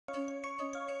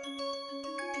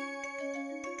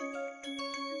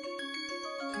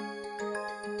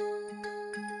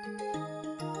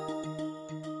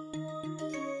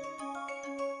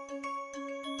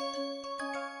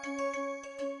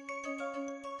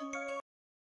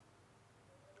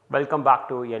Welcome back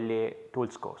to LA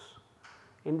Tools course.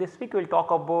 In this week we will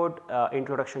talk about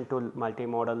introduction to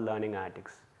multimodal learning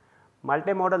analytics.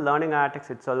 Multimodal learning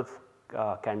analytics itself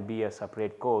can be a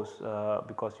separate course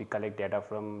because we collect data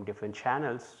from different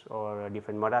channels or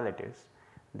different modalities.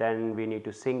 Then we need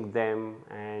to sync them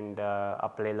and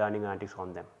apply learning analytics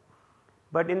on them.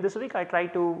 But in this week I try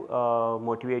to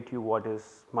motivate you what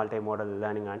is multimodal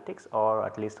learning analytics, or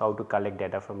at least how to collect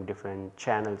data from different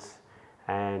channels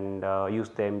and use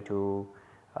them to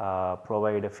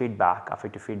provide a feedback,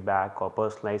 affective feedback or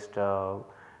personalized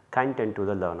content to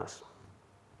the learners.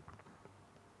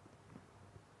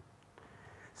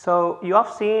 So, you have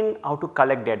seen how to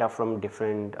collect data from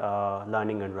different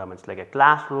learning environments like a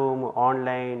classroom,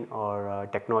 online or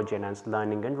technology enhanced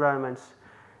learning environments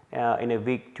in a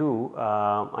week 2,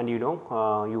 and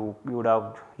you would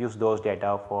have used those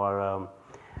data for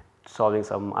solving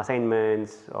some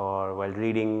assignments or while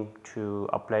reading to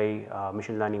apply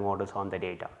machine learning models on the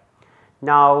data.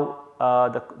 Now,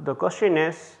 the question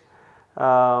is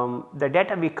the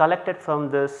data we collected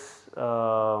from this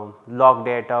log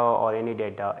data or any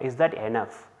data, is that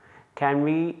enough? Can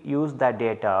we use that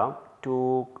data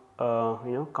to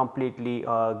completely give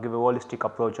a holistic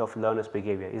approach of learners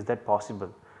behavior? Is that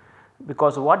possible?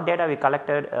 Because what data we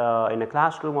collected in a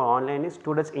classroom or online is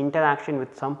students interaction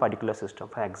with some particular system.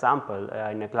 For example,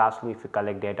 in a classroom if you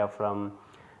collect data from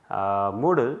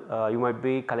Moodle, you might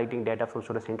be collecting data from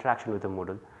students interaction with the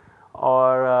Moodle,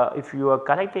 or if you are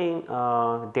collecting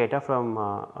data from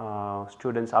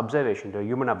students observation, the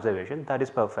human observation, that is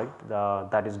perfect,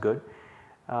 that is good.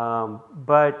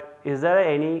 But is there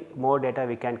any more data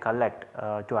we can collect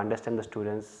to understand the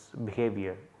students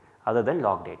behavior other than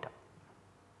log data?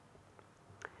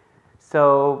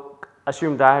 So,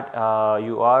 assume that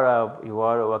you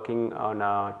are working on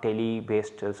a tele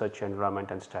based research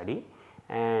environment and study,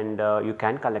 and you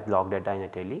can collect log data in a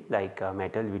tele like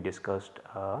metal we discussed,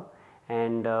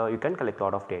 and you can collect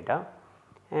lot of data.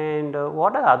 And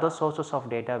what are other sources of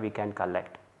data we can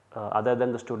collect other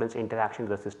than the students interaction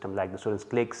with the system, like the students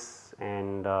clicks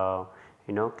and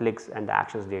clicks and the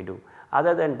actions they do.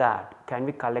 Other than that, can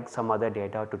we collect some other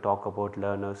data to talk about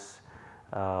learner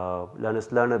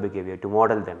behavior, to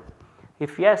model them?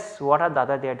 If yes, what are the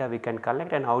other data we can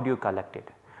collect and how do you collect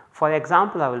it? For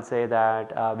example, I will say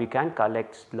that we can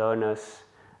collect learners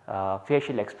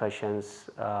facial expressions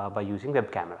by using web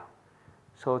camera.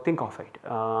 So, think of it,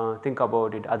 think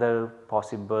about it, other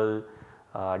possible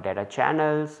data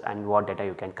channels and what data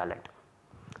you can collect.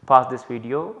 Pause this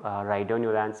video, write down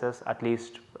your answers, at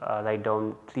least write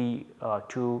down 2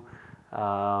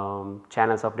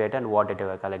 channels of data and what data we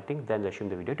are collecting, then resume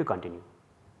the video to continue.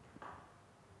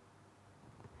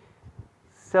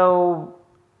 So,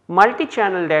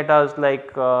 multi-channel data is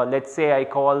like let us say I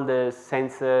call this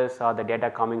sensors or the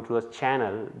data coming through a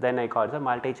channel, then I call it a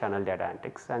multi-channel data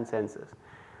analytics and sensors.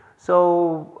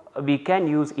 So, we can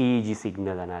use EEG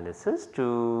signal analysis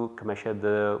to measure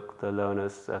the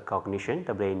learner's cognition,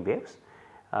 the brain waves,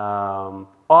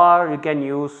 or you can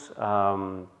use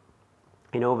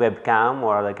webcam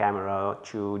or other camera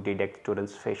to detect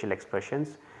students facial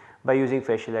expressions. By using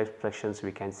facial expressions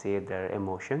we can see their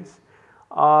emotions,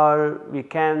 or we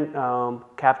can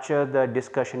capture the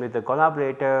discussion with the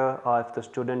collaborator, or if the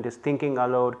student is thinking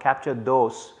aloud, capture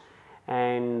those,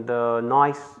 and the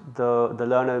noise the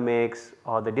learner makes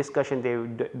or the discussion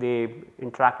they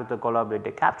interact with the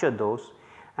collaborator, capture those,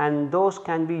 and those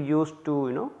can be used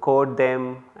to code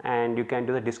them, and you can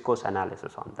do the discourse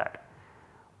analysis on that.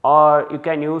 Or you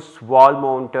can use wall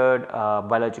mounted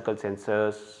biological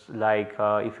sensors, like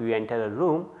if you enter a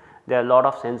room, there are a lot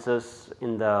of sensors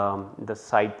in the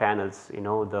side panels, in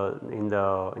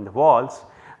the walls,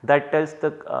 that tells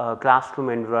the classroom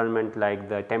environment, like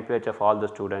the temperature of all the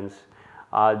students,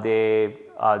 are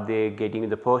they getting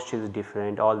the postures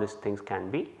different, all these things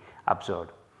can be observed.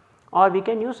 Or we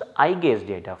can use eye gaze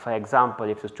data. For example,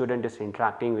 if the student is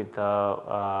interacting with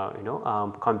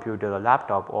a computer or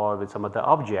laptop or with some other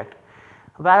object,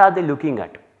 where are they looking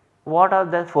at? What are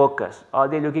their focus? Are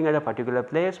they looking at a particular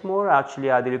place more?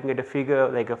 Actually, are they looking at a figure,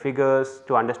 like a figures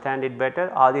to understand it better?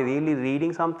 Are they really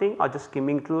reading something or just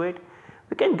skimming through it?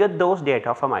 We can get those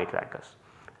data from eye trackers.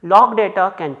 Log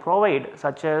data can provide,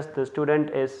 such as the student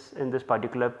is in this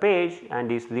particular page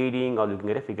and is reading or looking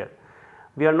at a figure.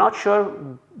 We are not sure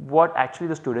what actually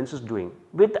the students is doing.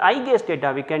 With eye gaze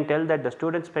data we can tell that the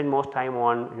students spend most time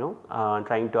on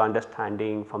trying to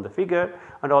understanding from the figure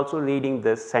and also reading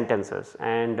the sentences,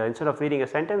 and instead of reading the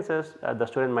sentences the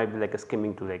student might be like a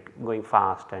skimming to, like going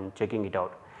fast and checking it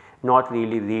out, not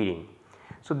really reading.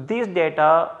 So, these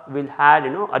data will add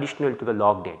additional to the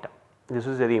log data. This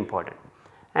is very important.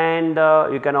 And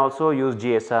you can also use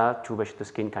GSR to measure the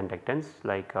skin conductance,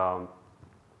 like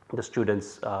the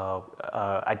students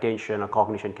attention or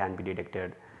cognition can be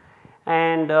detected.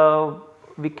 And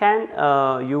we can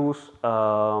use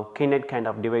Kinect kind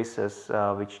of devices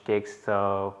which takes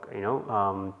camera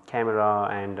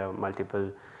and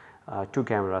multiple 2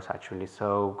 cameras actually.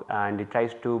 So, and it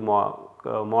tries to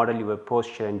model your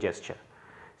posture and gesture.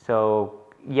 So,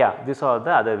 yeah, these are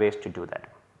the other ways to do that.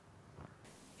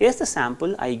 Here is the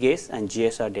sample eye gaze and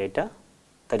GSR data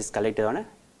that is collected on a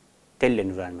TEL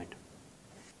environment.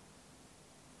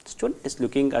 The student is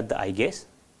looking at the eye gaze,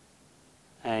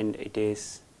 and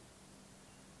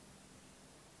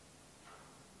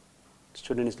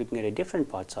student is looking at different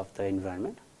parts of the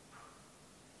environment,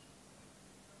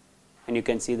 and you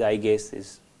can see the eye gaze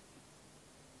is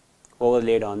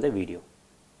overlaid on the video.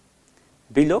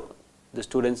 Below, the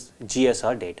student's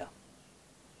GSR data.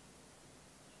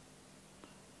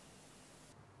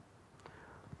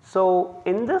 So,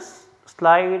 in this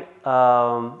slide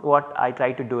what I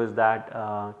try to do is that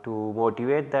to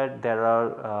motivate that there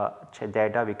are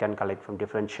data we can collect from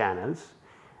different channels,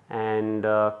 and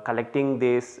collecting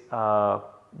this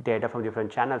data from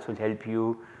different channels will help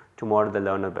you to model the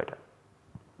learner better.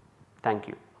 Thank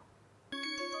you.